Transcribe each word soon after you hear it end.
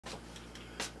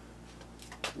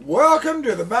Welcome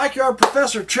to the Backyard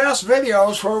Professor Chess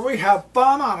videos, where we have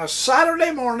fun on a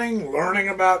Saturday morning learning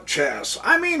about chess.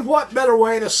 I mean, what better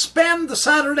way to spend the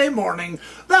Saturday morning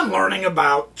than learning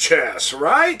about chess,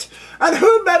 right? And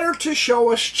who better to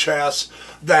show us chess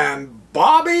than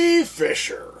Bobby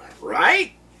Fischer,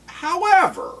 right?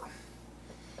 However,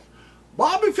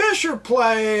 Bobby Fischer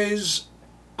plays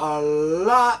a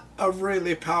lot of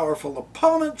really powerful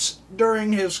opponents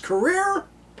during his career,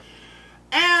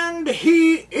 and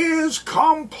he is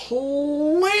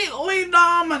completely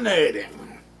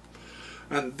dominating.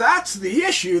 And that's the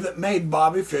issue that made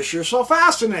Bobby Fischer so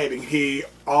fascinating. He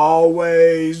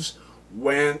always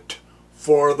went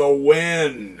for the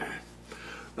win.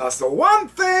 That's the one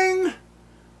thing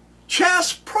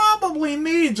chess probably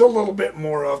needs a little bit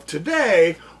more of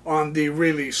today on the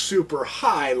really super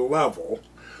high level.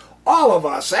 All of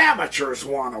us amateurs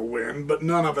want to win, but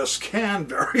none of us can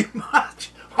very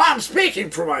much. I'm speaking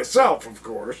for myself, of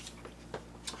course.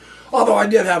 Although I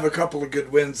did have a couple of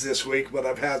good wins this week, but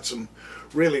I've had some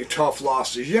really tough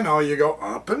losses. You know, you go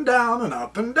up and down and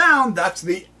up and down. That's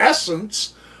the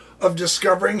essence of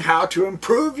discovering how to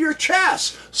improve your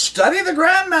chess. Study the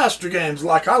Grandmaster games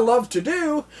like I love to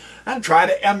do, and try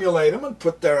to emulate them and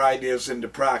put their ideas into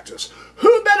practice.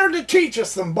 Who better to teach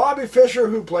us than Bobby Fischer,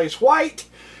 who plays white?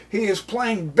 He is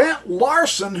playing Bent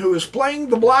Larsen, who is playing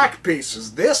the black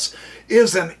pieces. This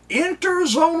is an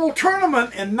interzonal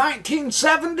tournament in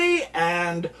 1970,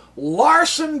 and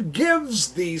Larsen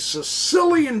gives the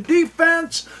Sicilian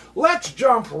defense. Let's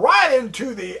jump right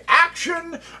into the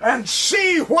action and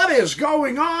see what is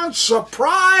going on.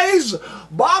 Surprise!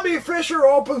 Bobby Fischer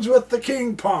opens with the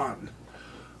king pawn.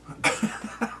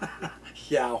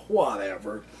 Yeah,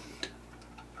 whatever.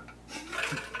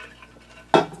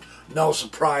 No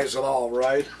surprise at all,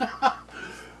 right?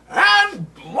 And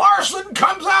Larsen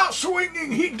comes out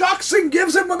swinging. He ducks and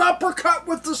gives him an uppercut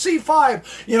with the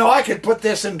c5. You know, I could put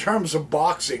this in terms of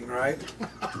boxing, right?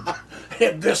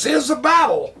 This is a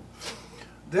battle.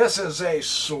 This is a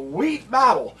sweet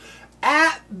battle.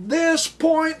 At this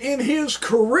point in his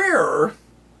career,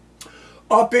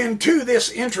 up into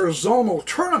this interzonal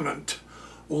tournament,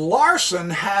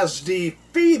 Larsen has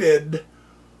defeated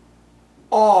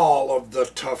all of the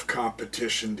tough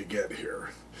competition to get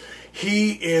here.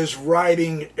 He is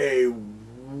riding a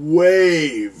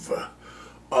wave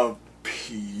of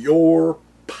pure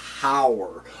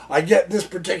power. I get this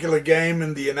particular game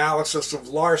in the analysis of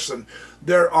Larsen.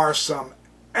 There are some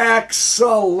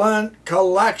excellent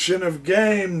collection of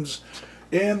games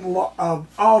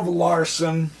of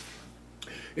Larsen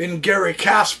in Gary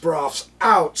Kasparov's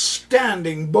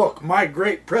outstanding book, My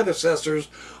Great Predecessors,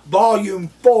 Volume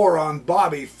 4 on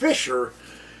Bobby Fischer.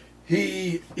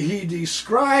 He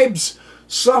describes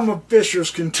some of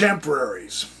Fischer's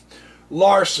contemporaries.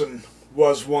 Larsen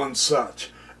was one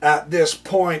such. At this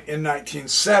point in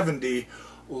 1970,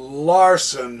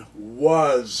 Larsen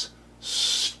was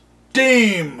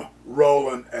steam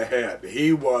rolling ahead.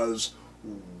 He was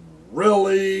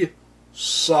really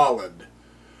solid.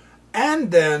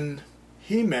 And then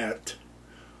he met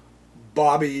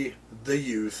Bobby the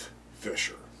Youth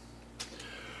Fischer.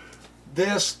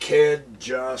 This kid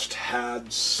just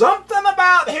had something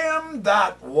about him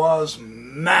that was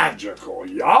magical,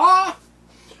 yeah?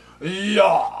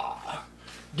 Yeah.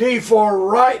 D4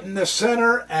 right in the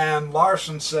center, and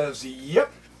Larsen says,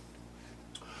 yep,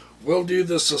 we'll do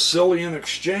the Sicilian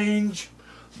exchange,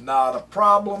 not a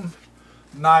problem.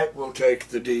 Knight will take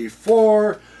the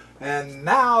D4, and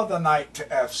now the knight to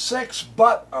F6,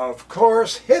 but of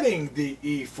course hitting the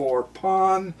E4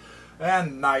 pawn,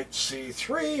 and knight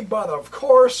C3, but of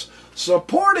course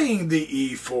supporting the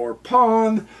E4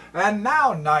 pawn, and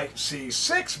now knight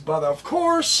C6, but of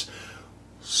course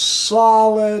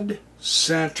solid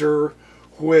center,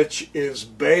 which is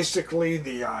basically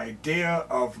the idea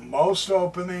of most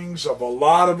openings, of a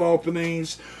lot of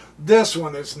openings. This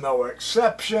one is no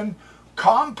exception.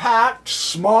 Compact,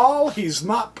 small, he's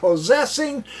not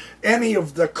possessing any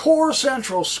of the core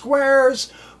central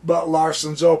squares, but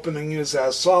Larsen's opening is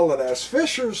as solid as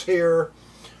Fischer's here.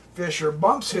 Fischer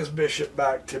bumps his bishop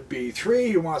back to B3.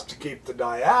 He wants to keep the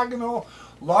diagonal.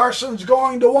 Larsen's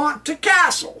going to want to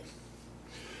castle.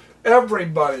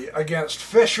 Everybody against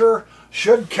Fischer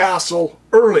should castle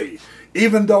early.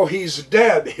 Even though he's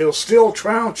dead, he'll still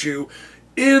trounce you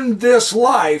in this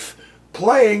life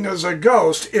playing as a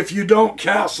ghost if you don't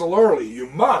castle early. You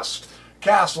must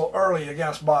castle early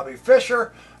against Bobby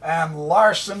Fischer, and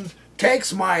Larsen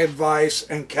takes my advice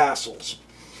and castles.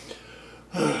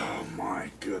 Oh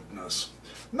my goodness.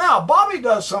 Now Bobby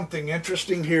does something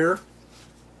interesting here.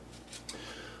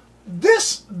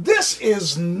 This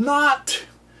is not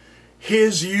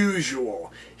his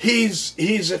usual.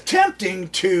 He's attempting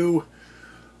to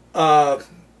break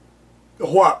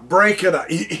it up.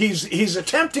 He's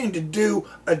attempting to do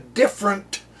a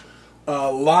different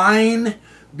line,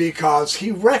 because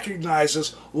he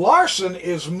recognizes Larsen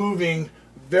is moving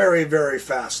very, very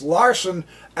fast. Larsen,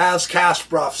 as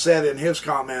Kasparov said in his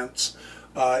comments,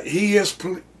 he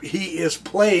is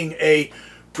playing a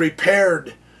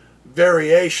prepared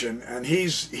variation, and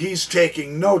he's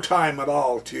taking no time at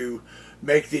all to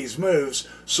make these moves.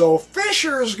 So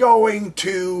Fischer's going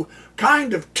to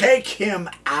kind of take him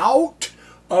out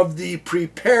of the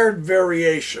prepared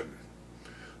variation.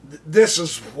 This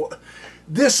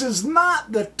is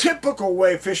not the typical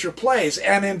way Fischer plays,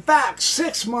 and in fact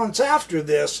 6 months after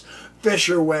this,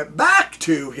 Fischer went back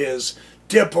to his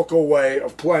typical way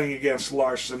of playing against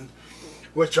Larsen,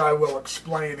 which I will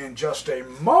explain in just a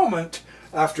moment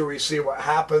after we see what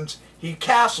happens. He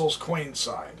castles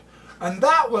queenside. And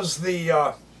that was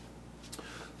the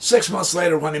 6 months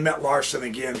later when he met Larsen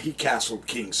again, he castled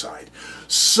kingside.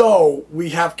 So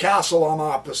we have castle on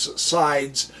opposite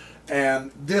sides,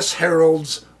 and this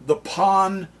heralds the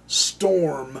pawn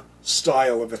storm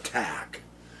style of attack.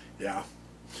 Yeah.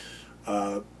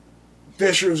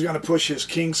 Fischer is going to push his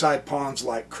kingside pawns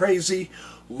like crazy.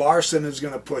 Larsen is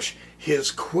going to push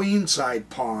his queenside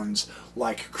pawns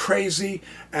like crazy,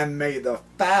 and may the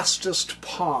fastest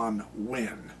pawn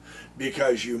win,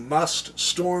 because you must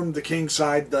storm the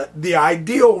kingside. The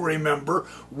ideal, remember,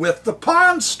 with the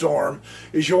pawn storm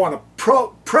is you want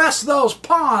to press those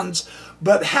pawns,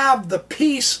 but have the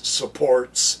piece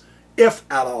supports, if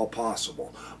at all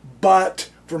possible. But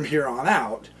from here on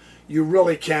out, you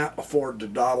really can't afford to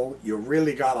dawdle. You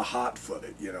really got to hot-foot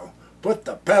it, you know. Put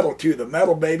the pedal to the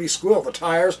metal, baby, squeal the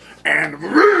tires, and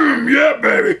vroom, yeah,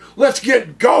 baby, let's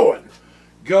get going.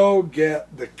 Go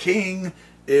get the king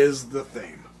is the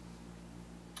theme.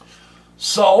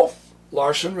 So,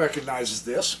 Larsen recognizes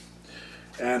this,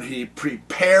 and he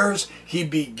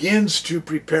begins to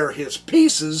prepare his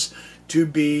pieces to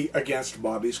be against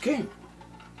Bobby's king.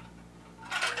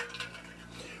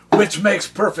 Which makes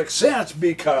perfect sense,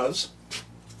 because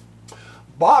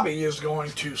Bobby is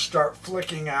going to start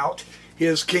flicking out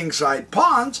his kingside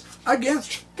pawns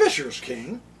against Fischer's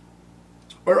king,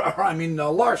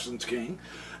 Larsen's king,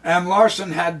 and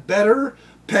Larsen had better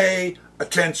pay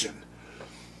attention.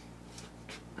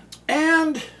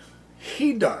 And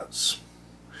he does.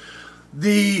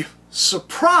 The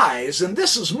surprise, and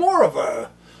this is more of a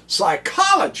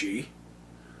psychology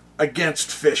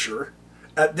against Fischer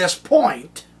at this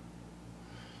point,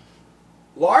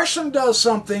 Larsen does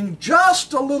something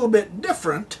just a little bit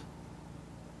different,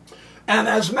 and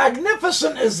as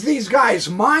magnificent as these guys'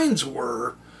 minds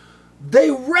were, they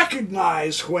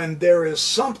recognize when there is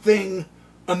something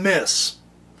amiss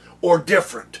or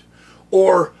different,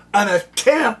 or an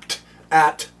attempt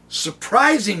at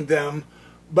surprising them,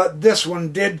 but this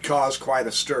one did cause quite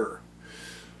a stir.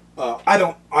 I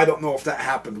don't know if that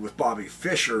happened with Bobby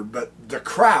Fischer, but the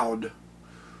crowd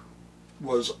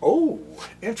was, oh,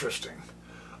 interesting.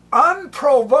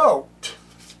 Unprovoked,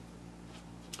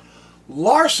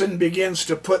 Larsen begins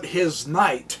to put his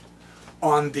knight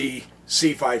on the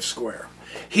c5 square.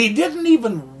 He didn't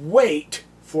even wait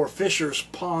for Fischer's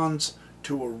pawns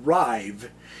to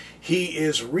arrive. He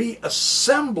is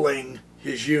reassembling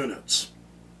his units,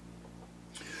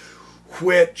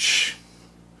 which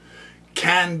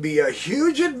can be a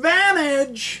huge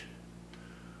advantage,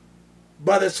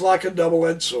 but it's like a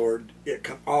double-edged sword. It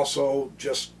can also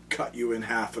just cut you in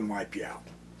half and wipe you out.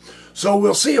 So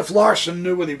we'll see if Larsen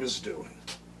knew what he was doing.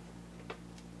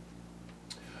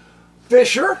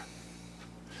 Fischer.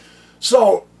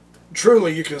 So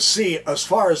truly you can see, as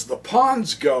far as the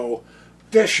pawns go,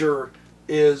 Fischer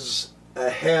is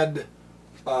ahead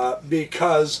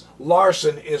because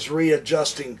Larsen is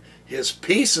readjusting his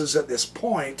pieces at this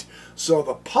point. So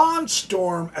the pawn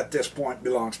storm at this point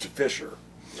belongs to Fischer.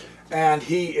 And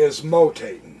he is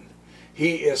motating.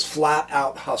 He is flat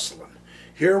out hustling.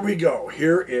 Here we go.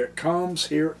 Here it comes.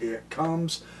 Here it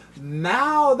comes.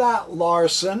 Now that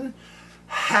Larsen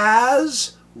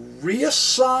has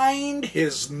reassigned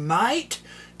his knight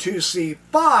to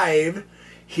c5,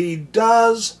 he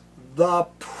does the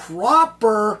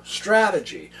proper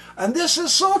strategy. And this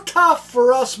is so tough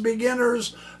for us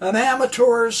beginners and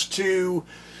amateurs to,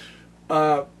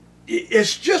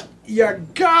 it's just, you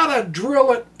gotta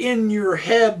drill it in your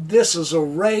head. This is a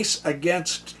race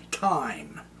against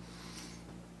time.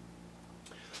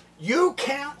 You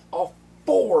can't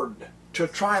afford to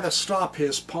try to stop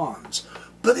his pawns.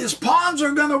 But his pawns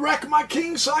are going to wreck my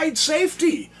kingside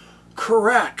safety.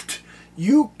 Correct.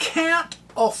 You can't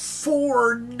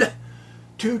afford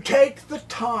to take the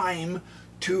time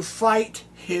to fight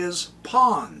his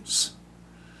pawns.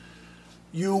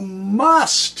 You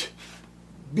must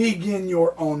begin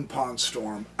your own pawn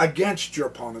storm against your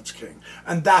opponent's king.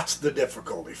 And that's the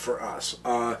difficulty for us.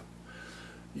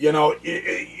 You know,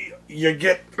 you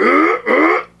get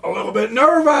a little bit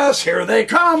nervous. Here they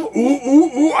come. Ooh,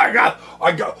 ooh, ooh. I got,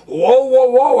 whoa, whoa,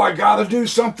 whoa. I got to do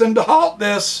something to halt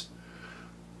this.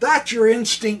 That's your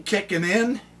instinct kicking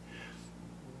in.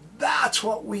 That's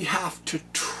what we have to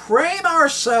train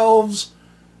ourselves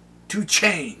to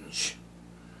change.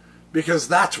 Because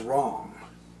that's wrong.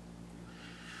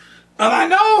 And I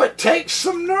know it takes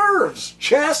some nerves.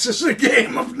 Chess is a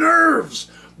game of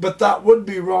nerves. But that would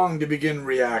be wrong to begin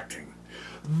reacting.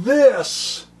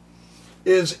 This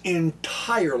is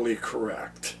entirely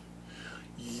correct.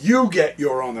 You get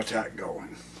your own attack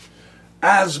going.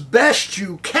 As best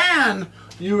you can,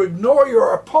 you ignore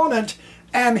your opponent,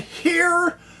 and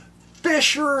here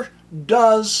Fischer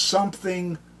does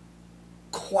something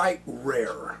quite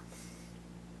rare.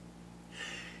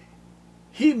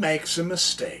 He makes a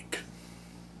mistake.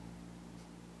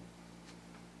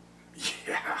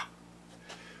 Yeah.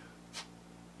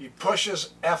 He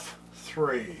pushes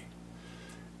F3.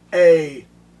 A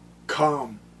complete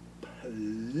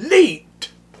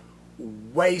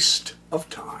waste of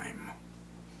time.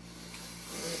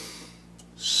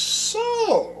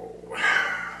 So,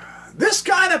 this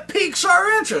kind of piques our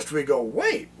interest. We go,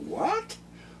 wait, what?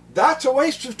 That's a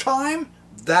waste of time?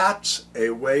 That's a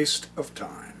waste of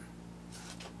time.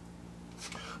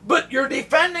 But you're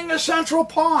defending a central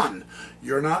pawn.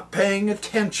 You're not paying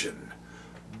attention.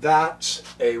 That's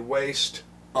a waste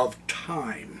of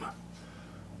time.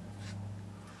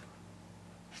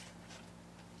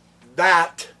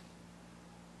 That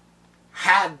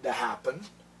had to happen,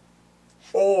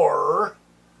 or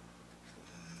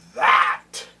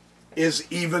that is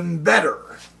even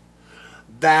better.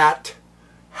 That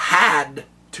had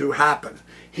to happen.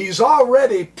 He's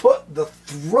already put the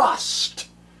thrust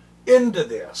into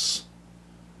this.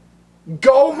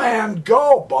 Go, man,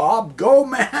 go, Bob. Go,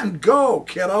 man, go,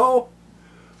 kiddo.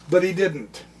 But he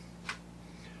didn't.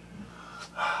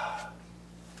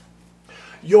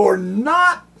 You're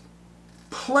not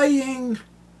playing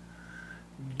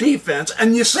defense.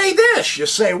 And you say this. You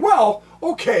say, well,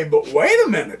 okay, but wait a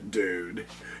minute, dude.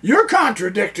 You're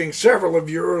contradicting several of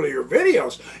your earlier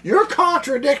videos. You're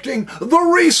contradicting the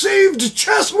received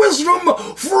chess wisdom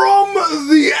from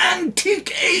the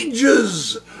antique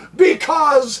ages.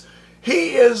 Because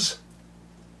he is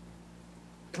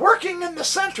working in the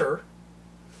center,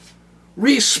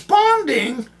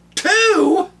 responding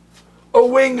to a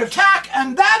wing attack,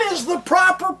 and that is the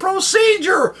proper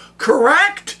procedure,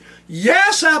 correct?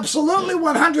 Yes, absolutely,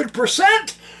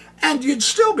 100%, and you'd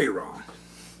still be wrong.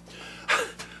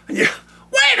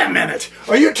 Wait a minute,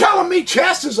 are you telling me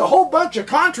chess is a whole bunch of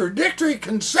contradictory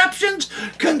conceptions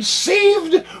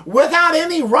conceived without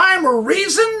any rhyme or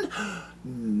reason?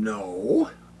 No,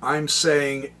 I'm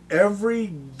saying every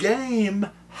game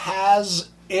has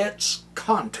its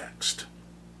context.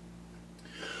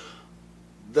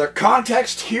 The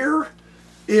context here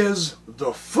is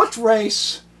the foot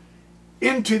race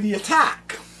into the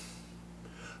attack,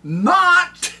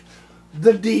 not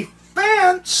the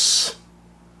defense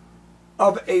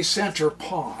of a center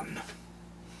pawn.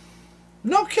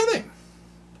 No kidding.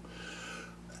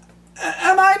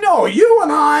 And I know you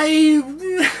and I,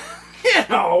 you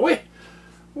know,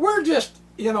 we're just,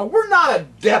 you know, we're not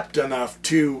adept enough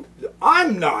to,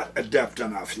 I'm not adept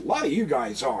enough, a lot of you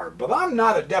guys are, but I'm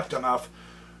not adept enough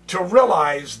to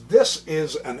realize this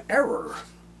is an error.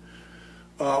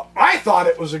 I thought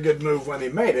it was a good move when he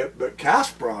made it, but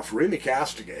Kasparov really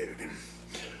castigated him.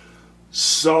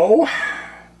 So,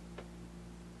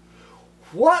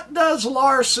 what does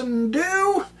Larsen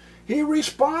do? He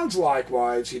responds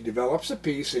likewise. He develops a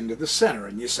piece into the center,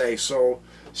 and you say, so,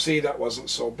 see, that wasn't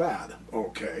so bad.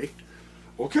 Okay.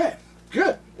 Okay,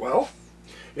 good. Well,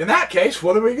 in that case,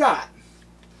 what do we got?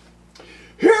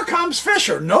 Here comes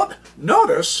Fischer.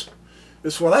 Notice,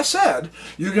 this is what I said.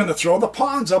 You're going to throw the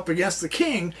pawns up against the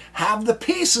king, have the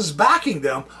pieces backing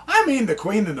them. I mean the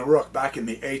queen and the rook backing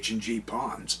the H and G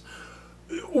pawns.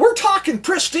 We're talking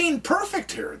pristine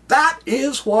perfect here. That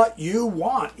is what you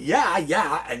want. Yeah,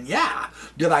 yeah, and yeah.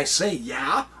 Did I say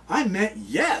yeah? I meant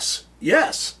yes.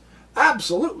 Yes,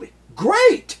 absolutely.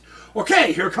 Great.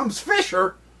 Okay, here comes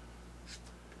Fischer.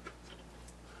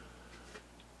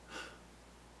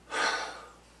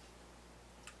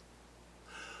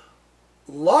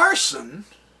 Larsen,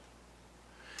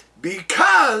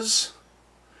 because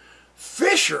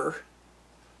Fischer,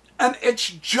 and it's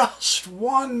just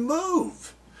one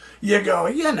move. You go,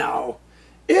 you know,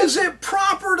 Is it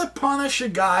proper to punish a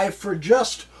guy for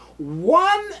just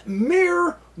one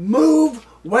mere move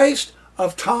waste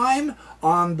of time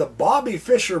on the Bobby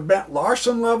Fischer Bent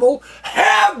Larsen level?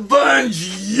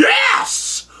 Heavens,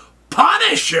 yes!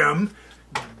 Punish him.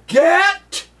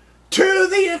 Get to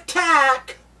the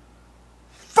attack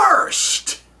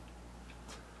first.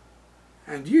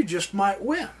 And you just might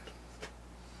win.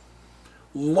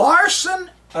 Larsen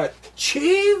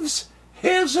achieves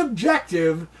his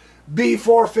objective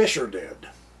before Fischer did.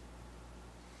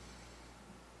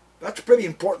 That's a pretty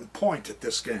important point at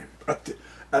this game.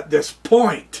 At this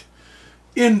point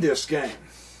in this game.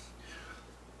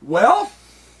 Well,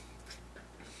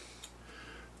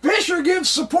 Fischer gives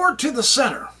support to the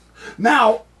center.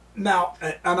 Now,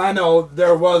 and I know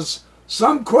there was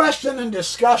some question and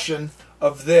discussion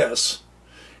of this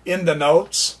in the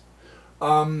notes.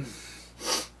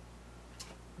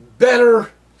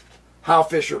 Better how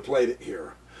Fischer played it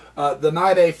here. The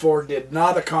knight a4 did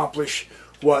not accomplish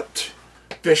what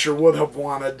Fischer would have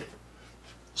wanted,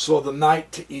 so the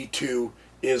knight to e2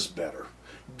 is better,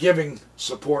 giving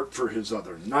support for his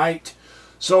other knight.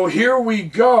 So here we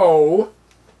go.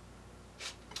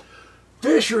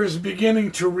 Fischer is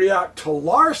beginning to react to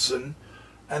Larsen,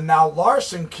 and now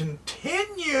Larsen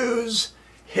continues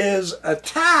his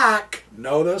attack.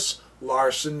 Notice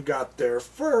Larsen got there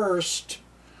first,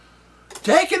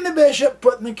 taking the bishop,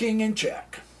 putting the king in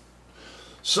check.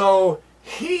 So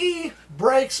he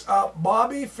breaks up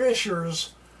Bobby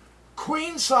Fischer's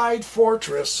queenside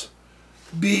fortress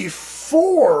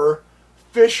before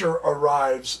Fischer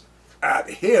arrives at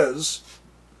his.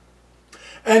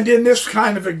 And in this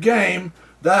kind of a game,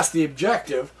 that's the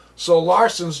objective. So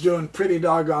Larsen's doing pretty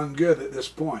doggone good at this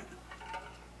point.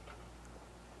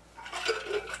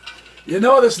 You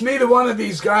notice neither one of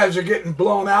these guys are getting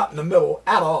blown out in the middle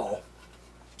at all.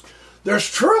 There's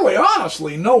truly,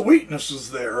 honestly, no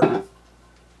weaknesses there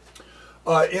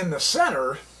in the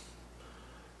center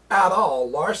at all.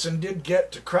 Larsen did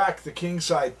get to crack the king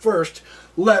side first.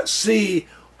 Let's see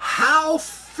how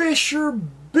Fischer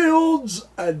builds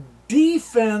a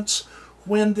defense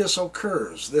when this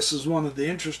occurs. This is one of the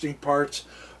interesting parts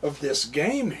of this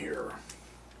game here.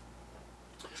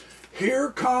 Here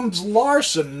comes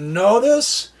Larsen.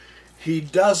 Notice he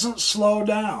doesn't slow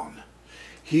down.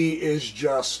 He is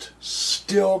just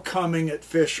still coming at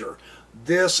Fischer.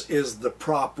 This is the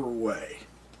proper way.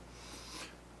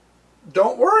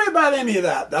 Don't worry about any of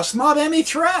that. That's not any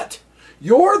threat.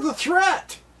 You're the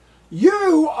threat.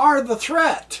 You are the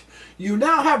threat. You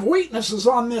now have weaknesses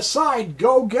on this side.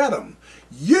 Go get them.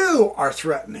 You are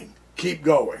threatening. Keep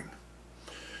going.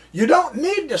 You don't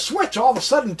need to switch all of a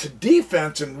sudden to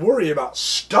defense and worry about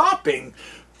stopping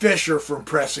Fischer from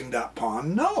pressing that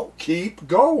pawn. No, keep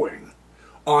going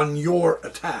on your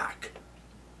attack.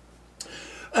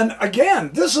 And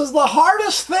again, this is the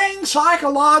hardest thing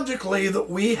psychologically that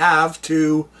we have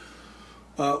to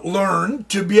learn,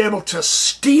 to be able to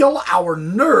steel our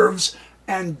nerves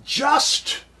and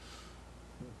just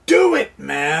do it,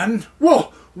 man.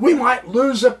 Well, we might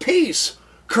lose a piece.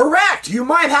 Correct. You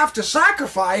might have to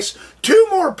sacrifice 2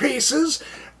 more pieces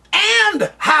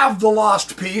and have the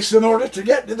lost piece in order to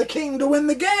get to the king to win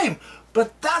the game.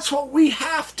 But that's what we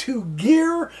have to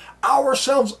gear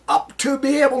ourselves up to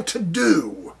be able to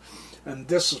do. And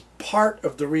this is part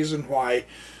of the reason why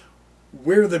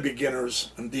we're the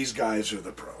beginners and these guys are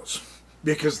the pros.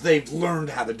 Because they've learned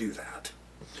how to do that.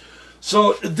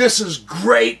 So this is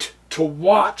great to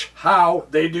watch how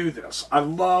they do this. I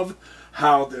love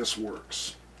how this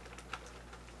works.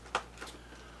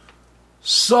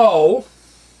 So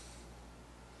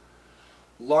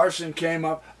Larsen came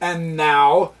up, and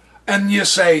now, and you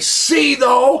say, see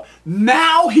though,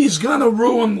 now he's going to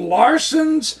ruin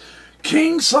Larsen's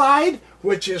king side,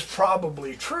 which is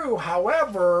probably true.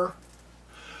 However,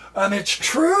 and it's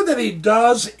true that he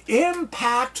does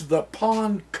impact the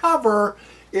pawn cover.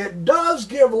 It does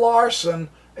give Larsen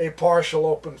a partial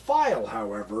open file,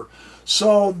 however.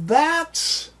 So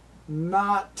that's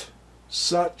not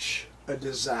such a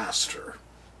disaster.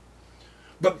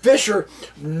 But Fischer,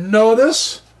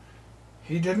 notice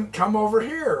he didn't come over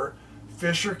here.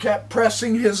 Fischer kept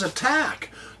pressing his attack.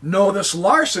 Notice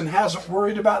Larsen hasn't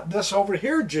worried about this over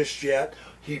here just yet.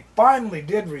 He finally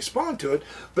did respond to it,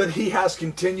 but he has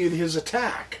continued his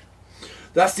attack.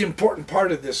 That's the important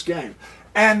part of this game.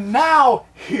 And now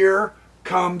here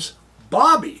comes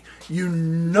Bobby. You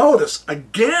notice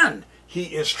again, he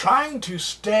is trying to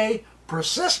stay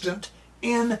persistent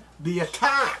in the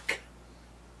attack.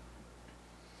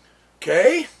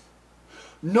 Okay?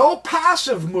 No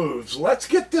passive moves. Let's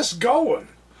get this going.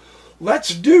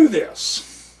 Let's do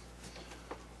this.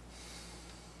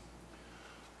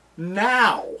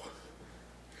 Now,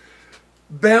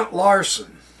 Bent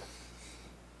Larsen,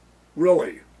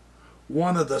 really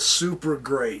one of the super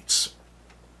greats,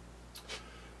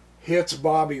 hits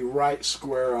Bobby right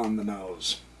square on the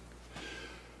nose.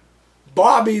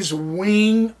 Bobby's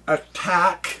wing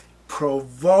attack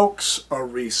provokes a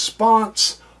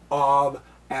response of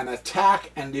an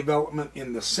attack and development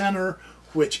in the center,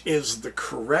 which is the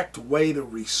correct way to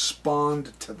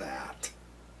respond to that.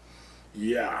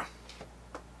 Yeah.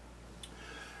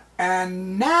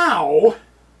 And now,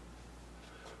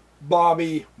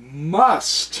 Bobby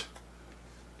must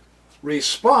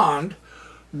respond.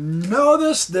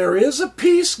 Notice there is a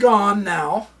piece gone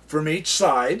now from each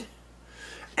side,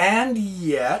 and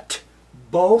yet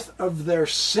both of their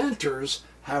centers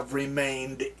have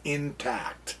remained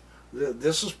intact.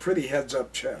 This is pretty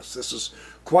heads-up chess. This is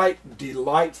quite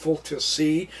delightful to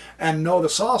see. And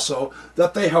notice also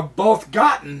that they have both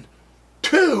gotten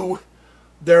to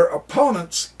their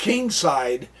opponent's king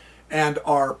side and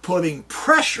are putting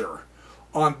pressure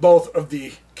on both of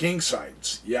the king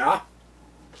sides. Yeah?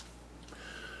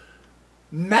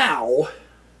 Now,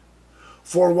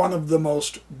 for one of the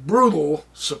most brutal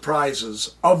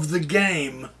surprises of the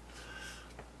game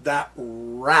that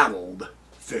rattled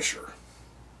Fischer.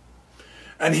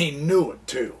 And he knew it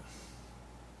too.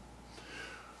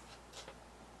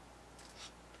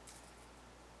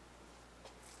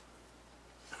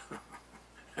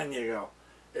 And you go,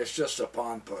 it's just a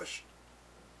pawn push.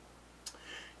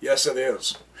 Yes, it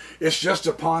is. It's just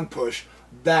a pawn push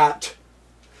that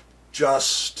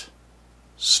just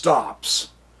stops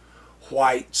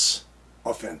White's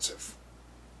offensive.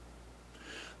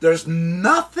 There's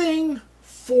nothing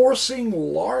forcing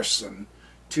Larsen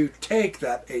to take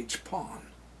that H-pawn.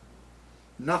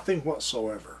 Nothing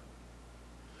whatsoever.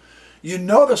 You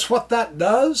notice what that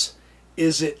does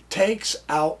is it takes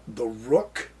out the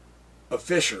rook of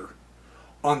Fischer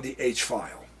on the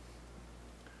H-file.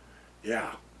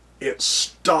 Yeah, it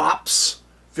stops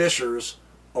Fischer's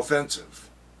offensive.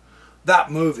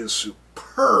 That move is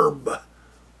superb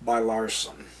by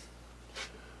Larsen.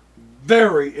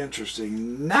 Very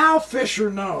interesting. Now Fischer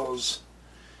knows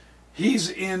he's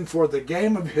in for the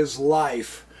game of his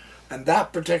life, and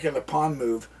that particular pawn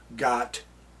move got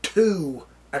 2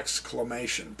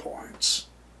 exclamation points.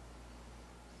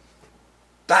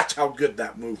 That's how good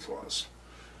that move was.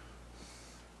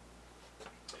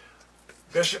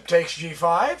 Bishop takes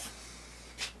g5.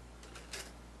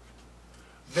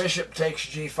 Bishop takes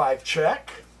g5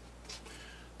 check.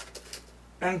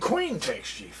 And queen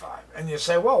takes g5. And you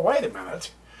say, well, wait a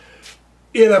minute.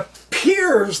 It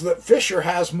appears that Fischer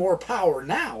has more power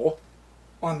now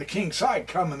on the king side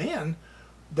coming in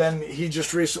than he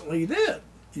just recently did.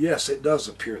 Yes, it does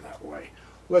appear that way.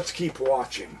 Let's keep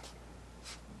watching.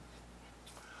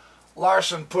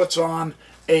 Larsen puts on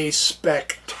a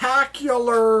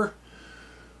spectacular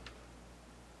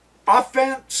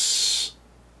offense,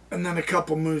 and then a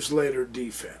couple moves later,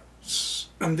 defense.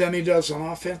 And then he does an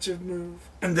offensive move,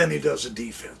 and then he does a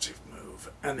defensive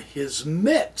move. And his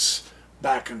mitts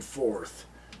back and forth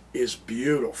is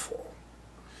beautiful.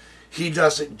 He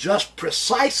does it just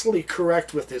precisely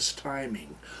correct with his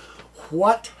timing.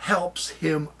 What helps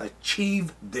him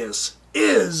achieve this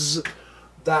is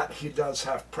that he does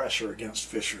have pressure against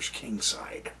Fischer's king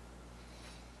side.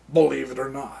 Believe it or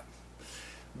not.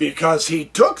 Because he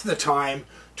took the time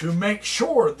to make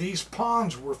sure these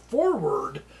pawns were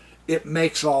forward, it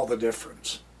makes all the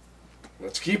difference.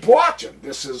 Let's keep watching.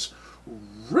 This is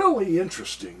really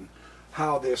interesting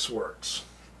how this works.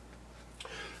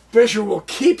 Fischer will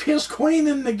keep his queen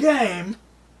in the game.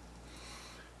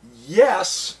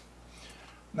 Yes.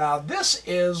 Now this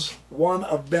is one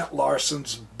of Bent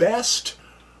Larsen's best,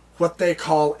 what they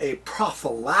call a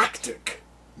prophylactic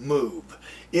move.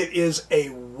 It is a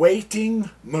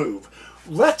waiting move.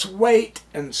 Let's wait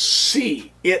and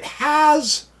see. It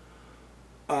has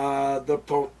the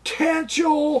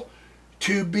potential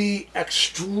to be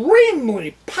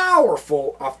extremely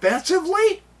powerful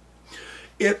offensively.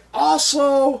 It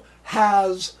also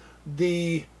has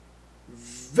the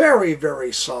very,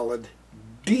 very solid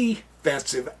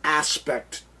defensive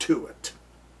aspect to it.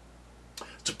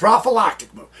 It's a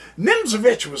prophylactic move.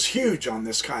 Nimzowitsch was huge on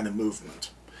this kind of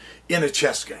movement in a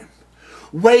chess game.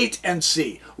 Wait and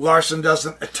see. Larsen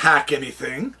doesn't attack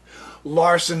anything.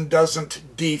 Larsen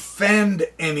doesn't defend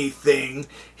anything.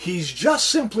 He's just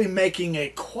simply making a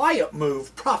quiet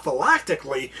move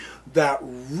prophylactically that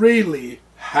really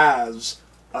has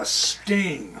a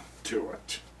sting to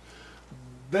it.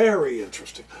 Very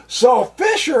interesting. So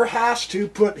Fischer has to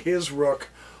put his rook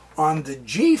on the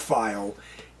G file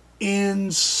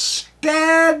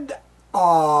instead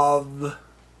of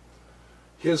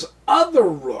his other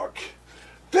rook,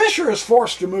 Fischer is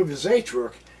forced to move his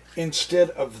h-rook instead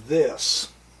of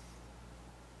this.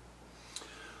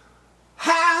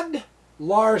 Had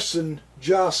Larsen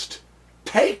just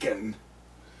taken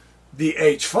the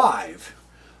h5,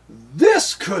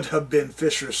 this could have been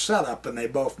Fischer's setup, and they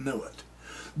both knew it.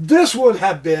 This would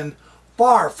have been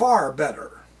far, far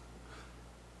better.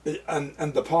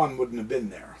 And the pawn wouldn't have been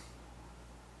there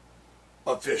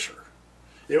of Fischer.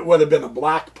 It would have been a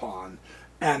black pawn,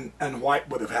 and white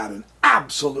would have had an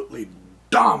absolutely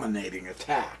dominating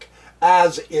attack.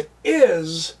 As it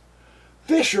is,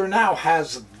 Fischer now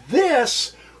has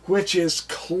this, which is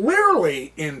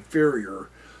clearly inferior.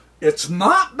 It's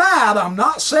not bad. I'm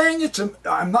not saying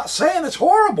it's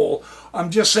horrible. I'm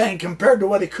just saying compared to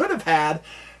what he could have had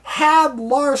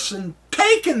Larsen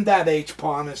taken that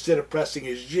h-pawn instead of pressing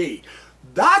his g.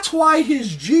 That's why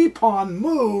his g-pawn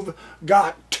move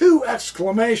got 2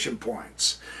 exclamation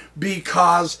points,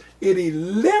 because it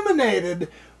eliminated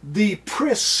the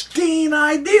pristine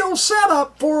ideal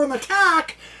setup for an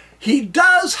attack. He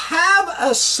does have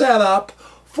a setup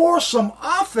for some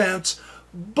offense,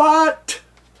 but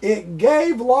it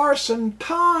gave Larsen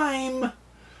time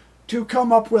to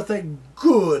come up with a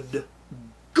good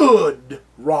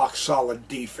rock-solid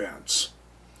defense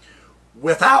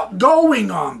without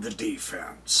going on the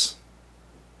defense.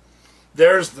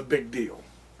 There's the big deal.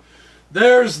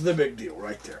 There's the big deal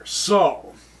right there.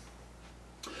 So,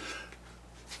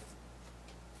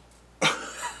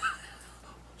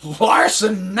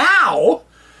 Larsen now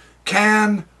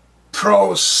can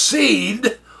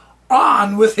proceed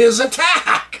on with his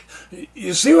attack.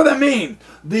 You see what I mean?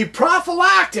 The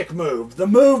prophylactic move, the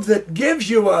move that gives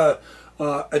you a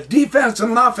defense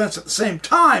and an offense at the same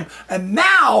time, and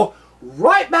now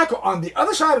right back on the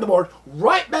other side of the board,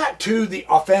 right back to the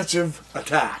offensive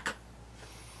attack,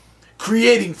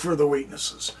 creating further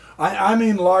weaknesses. I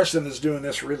mean, Larsen is doing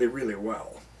this really, really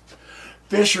well.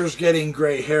 Fischer's getting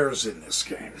gray hairs in this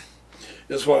game,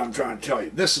 is what I'm trying to tell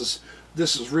you. This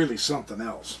is really something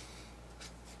else.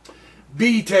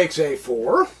 B takes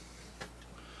a4,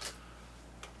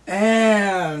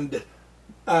 and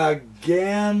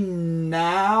again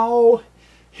now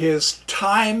his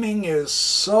timing is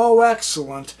so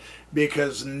excellent,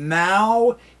 because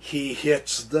now he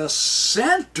hits the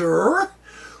center,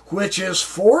 which is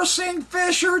forcing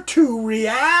Fischer to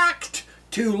react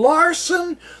to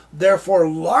Larsen. Therefore,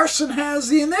 Larsen has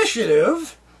the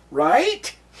initiative,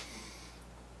 right?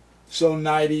 So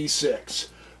knight e6.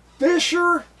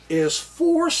 Fischer is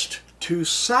forced to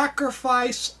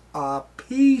sacrifice a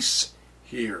piece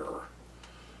here.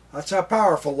 That's how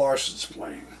powerful Larsen's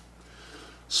playing.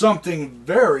 Something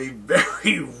very,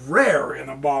 very rare in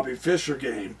a Bobby Fischer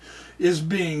game is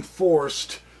being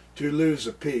forced to lose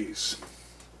a piece.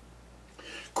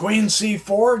 Queen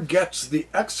c4 gets the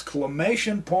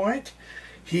exclamation point.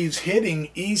 He's hitting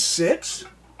e6.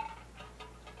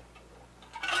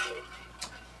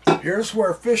 Here's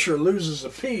where Fischer loses a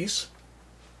piece,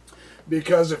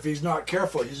 because if he's not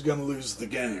careful, he's going to lose the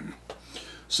game.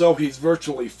 So he's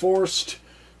virtually forced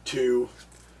to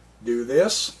do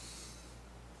this,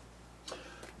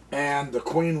 and the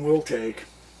queen will take.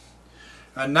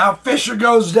 And now Fischer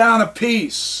goes down a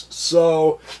piece,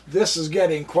 so this is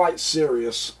getting quite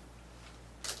serious.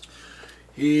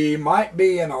 He might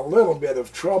be in a little bit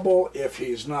of trouble if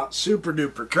he's not super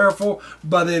duper careful,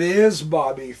 but it is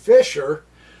Bobby Fischer.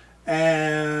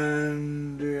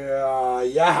 And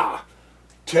yeah,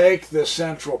 take the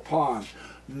central pawn.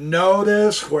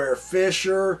 Notice where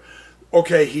Fischer,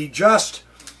 okay, he just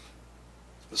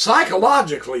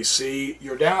psychologically, see,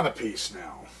 you're down a piece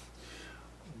now.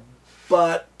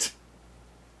 But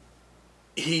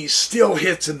he still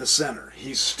hits in the center.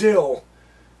 He still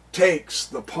takes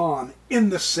the pawn in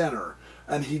the center,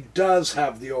 and he does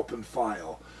have the open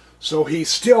file. So he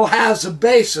still has a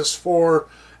basis for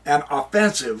an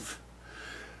offensive.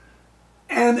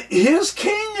 And his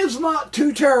king is not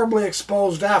too terribly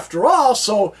exposed after all,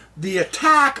 so the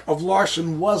attack of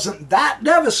Larsen wasn't that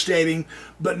devastating,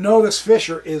 but notice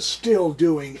Fischer is still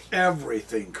doing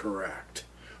everything correct.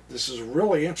 This is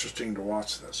really interesting to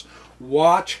watch this.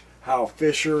 Watch how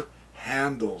Fischer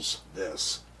handles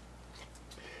this.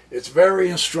 It's very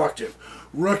instructive.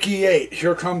 Rook e8,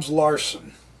 here comes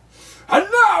Larsen. And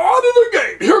now, out of the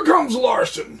gate, here comes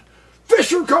Larsen.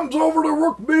 Fischer comes over to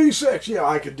rook b6. Yeah,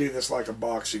 I could do this like a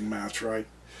boxing match, right?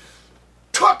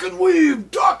 Tuck and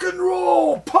weave, duck and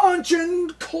roll, punch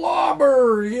and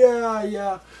clobber. Yeah,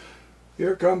 yeah.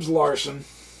 Here comes Larsen.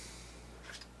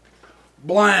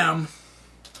 Blam.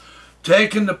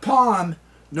 Taking the pawn.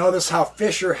 Notice how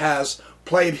Fischer has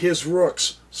played his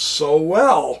rooks so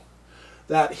well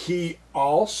that he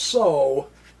also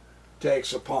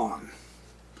takes a pawn.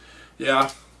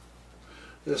 Yeah,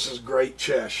 this is great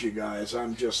chess, you guys.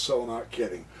 I'm just so not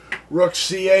kidding. Rook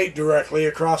c8 directly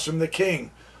across from the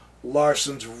king.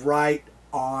 Larsen's right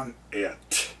on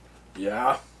it.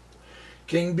 Yeah.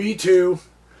 King b2.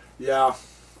 Yeah.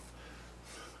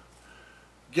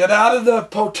 Get out of the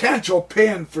potential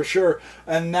pin for sure.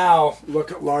 And now look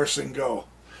at Larsen go.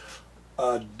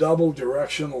 A double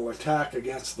directional attack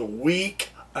against the weak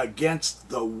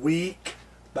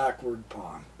backward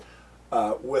pawn.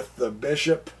 With the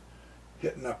bishop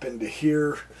hitting up into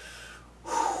here.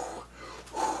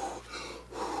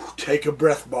 Take a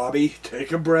breath, Bobby.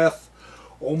 Take a breath.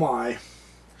 Oh my.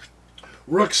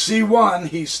 Rook c1,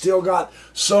 he's still got...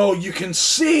 So you can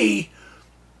see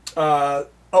at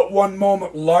one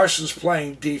moment Larsen's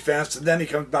playing defense, and then he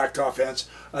comes back to offense.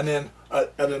 And then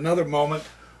at another moment,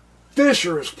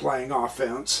 Fischer is playing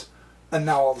offense. And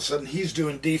now all of a sudden he's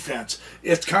doing defense.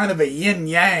 It's kind of a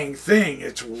yin-yang thing.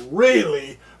 It's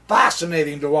really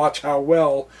fascinating to watch how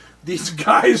well these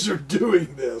guys are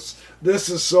doing this. This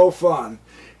is so fun.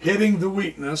 Hitting the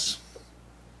weakness,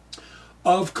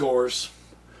 of course,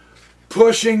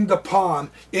 pushing the pawn.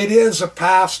 It is a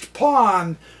passed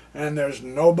pawn, and there's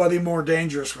nobody more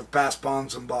dangerous with passed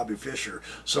pawns than Bobby Fischer.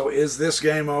 So is this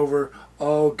game over?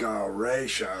 Oh,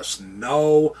 gracious.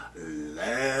 No,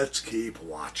 let's keep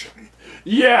watching.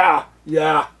 Yeah,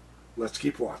 let's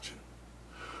keep watching.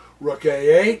 Rook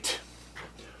a8.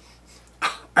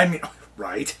 I mean,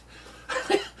 right.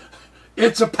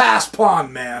 It's a passed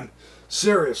pawn, man.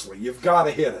 Seriously, you've got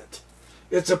to hit it.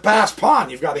 It's a passed pawn.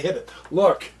 You've got to hit it.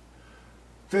 Look,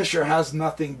 Fischer has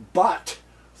nothing but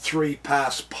 3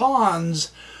 passed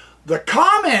pawns. The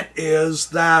comment is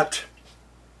that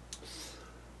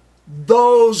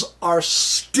those are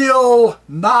still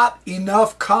not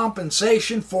enough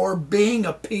compensation for being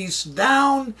a piece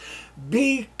down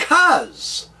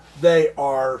because they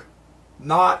are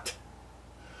not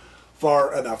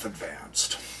far enough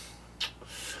advanced.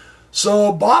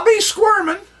 So Bobby's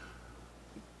squirming,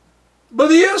 but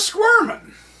he is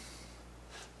squirming.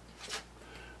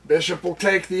 Bishop will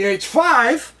take the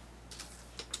h5.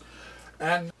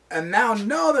 And now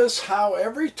notice how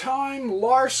every time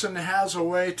Larsen has a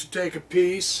way to take a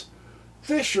piece,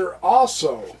 Fischer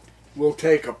also will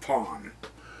take a pawn.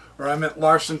 Or I meant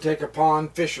Larsen take a pawn,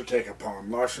 Fischer take a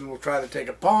pawn. Larsen will try to take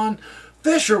a pawn,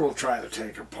 Fischer will try to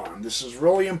take a pawn. This is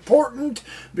really important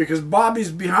because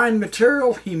Bobby's behind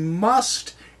material. He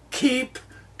must keep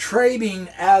trading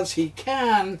as he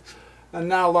can. And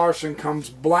now Larsen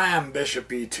comes blam, bishop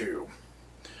e2.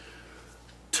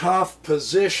 Tough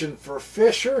position for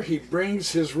Fischer. He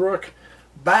brings his rook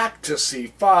back to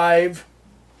c5.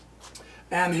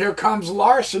 And here comes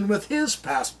Larsen with his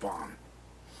passed pawn.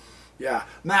 Yeah,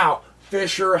 now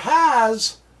Fischer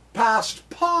has passed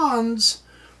pawns,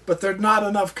 but there's not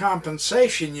enough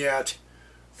compensation yet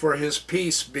for his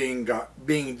piece being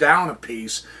down a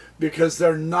piece because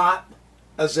they're not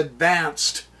as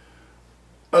advanced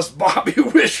as Bobby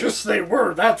wishes they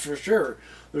were, that's for sure.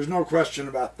 There's no question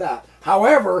about that.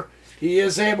 However, he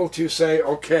is able to say,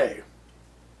 okay,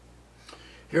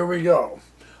 here we go.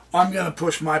 I'm going to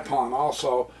push my pawn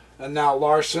also. And now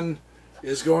Larsen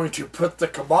is going to put the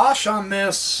kibosh on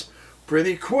this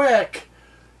pretty quick.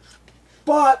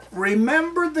 But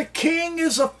remember, the king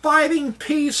is a fighting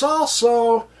piece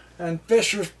also, and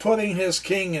Fischer's putting his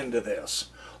king into this.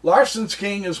 Larsen's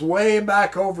king is way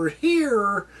back over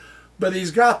here, but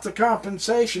he's got the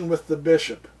compensation with the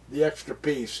bishop, the extra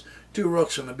piece. 2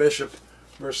 rooks and a bishop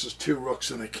versus 2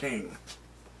 rooks and a king.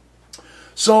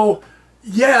 So,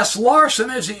 yes,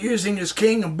 Larsen isn't using his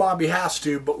king, and Bobby has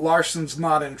to, but Larsen's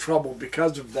not in trouble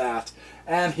because of that,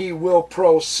 and he will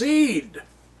proceed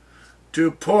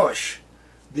to push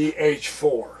the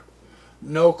h4.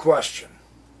 No question.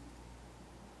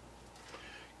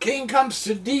 King comes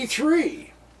to d3.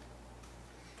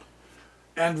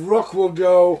 And rook will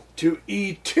go to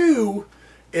e2,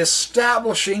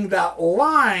 establishing that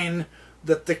line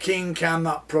that the king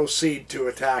cannot proceed to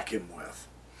attack him with.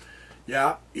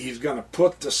 Yeah, he's going to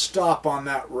put the stop on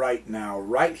that right now,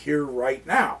 right here, right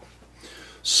now.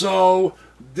 So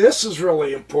this is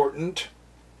really important.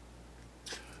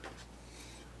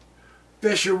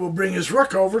 Fischer will bring his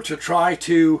rook over to try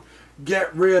to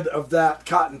get rid of that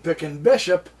cotton-picking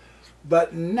bishop,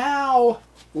 but now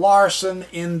Larsen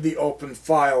in the open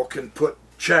file can put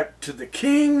check to the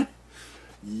king.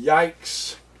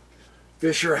 Yikes.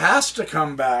 Fischer has to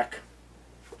come back.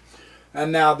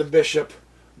 And now the bishop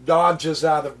dodges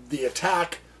out of the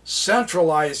attack,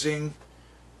 centralizing,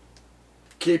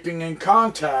 keeping in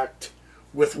contact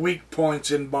with weak points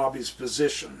in Bobby's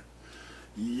position.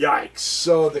 Yikes.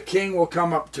 So the king will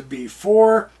come up to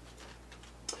b4.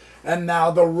 And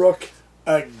now the rook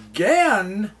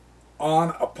again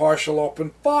on a partial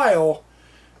open file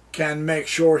can make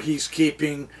sure he's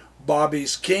keeping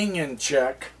Bobby's king in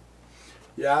check.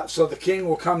 Yeah, so the king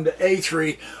will come to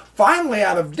a3, finally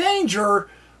out of danger,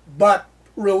 but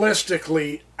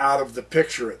realistically out of the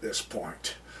picture at this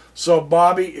point. So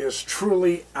Bobby is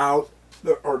truly out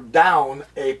or down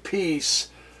a piece,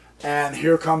 and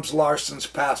here comes Larsen's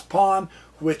passed pawn,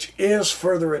 which is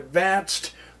further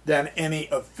advanced than any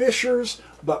of Fischer's,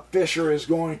 but Fischer is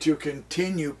going to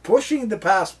continue pushing the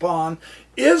passed pawn.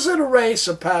 Is it a race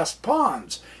of passed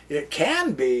pawns? It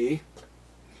can be,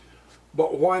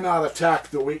 but why not attack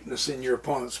the weakness in your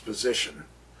opponent's position?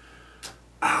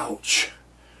 Ouch.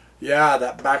 Yeah,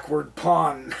 that backward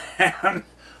pawn, man,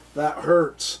 that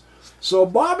hurts. So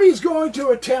Bobby's going to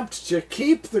attempt to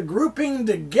keep the grouping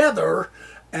together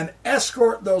and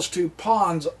escort those two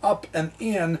pawns up and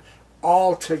in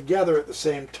all together at the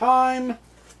same time.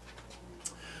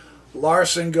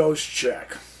 Larsen goes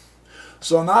check.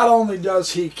 So not only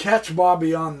does he catch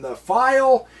Bobby on the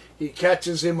file, he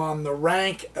catches him on the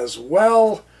rank as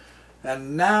well.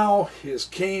 And now his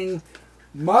king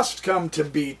must come to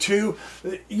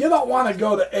b2. You don't want to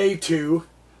go to a2.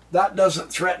 That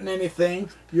doesn't threaten anything.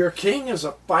 Your king is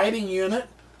a fighting unit,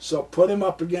 so put him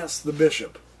up against the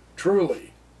bishop.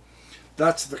 Truly.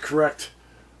 That's the correct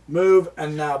move.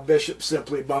 And now bishop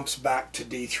simply bumps back to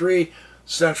d3.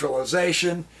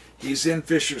 Centralization. He's in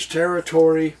Fischer's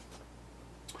territory.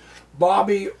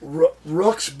 Bobby,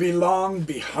 rooks belong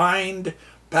behind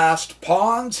passed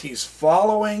pawns. He's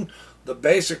following the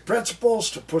basic principles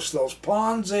to push those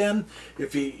pawns in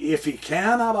if he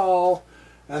can at all.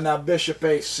 And now bishop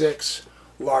a6,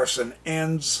 Larsen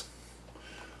ends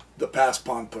the passed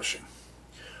pawn pushing.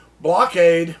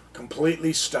 Blockade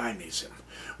completely stymies him.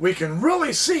 We can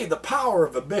really see the power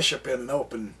of a bishop in an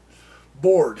open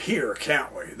board here,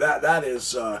 can't we? That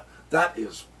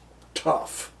is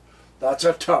tough. That's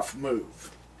a tough move.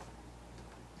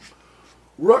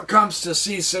 Rook comes to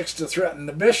c6 to threaten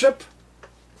the bishop.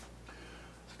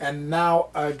 And now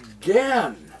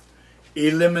again,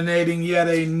 eliminating yet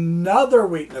another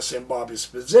weakness in Bobby's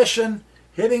position,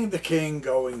 hitting the king,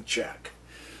 going check.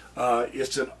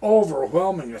 It's an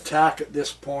overwhelming attack at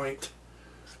this point.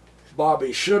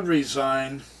 Bobby should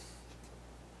resign.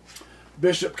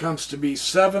 Bishop comes to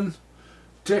b7,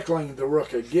 tickling the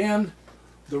rook again.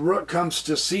 The rook comes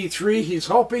to c3. He's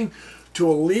hoping to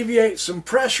alleviate some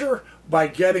pressure by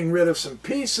getting rid of some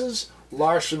pieces.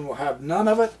 Larsen will have none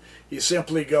of it. He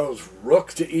simply goes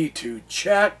rook to e2,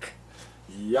 check.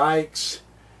 Yikes.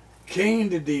 King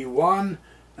to d1,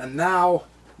 and now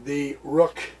the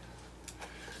rook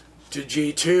to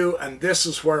g2, and this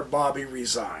is where Bobby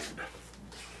resigned.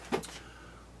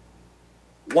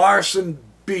 Larsen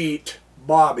beat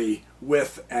Bobby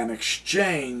with an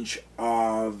exchange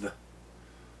of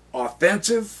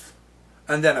offensive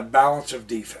and then a balance of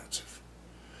defensive,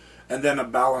 and then a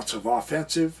balance of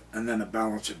offensive and then a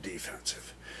balance of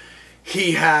defensive.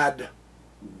 He had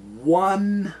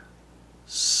one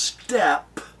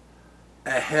step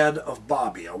ahead of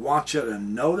Bobby. I want you to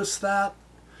notice that.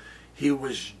 He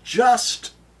was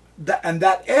just, and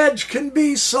that edge can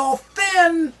be so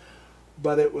thin,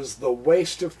 but it was the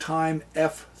waste of time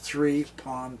f3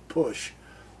 pawn push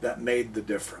that made the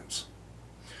difference.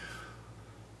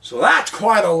 So that's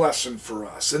quite a lesson for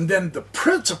us. And then the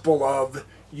principle of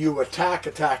you attack,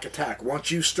 attack, attack.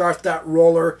 Once you start that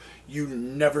roller, you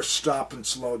never stop and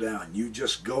slow down. You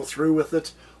just go through with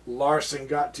it. Larsen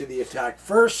got to the attack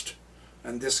first,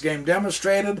 and this game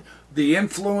demonstrated the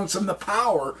influence and the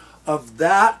power of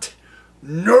that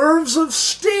nerves of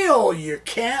steel. You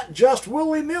can't just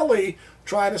willy-nilly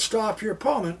try to stop your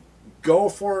opponent. Go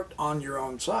for it on your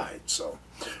own side. So,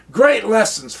 great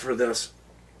lessons for this.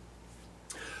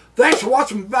 Thanks for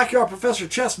watching Backyard Professor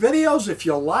Chess videos. If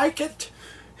you like it,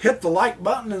 hit the like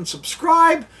button and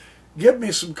subscribe. Give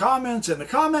me some comments in the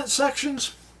comment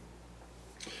sections.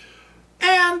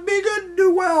 And be good,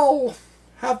 do well.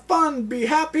 Have fun, be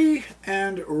happy,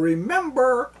 and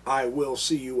remember, I will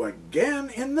see you again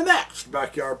in the next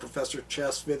Backyard Professor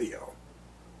Chess video.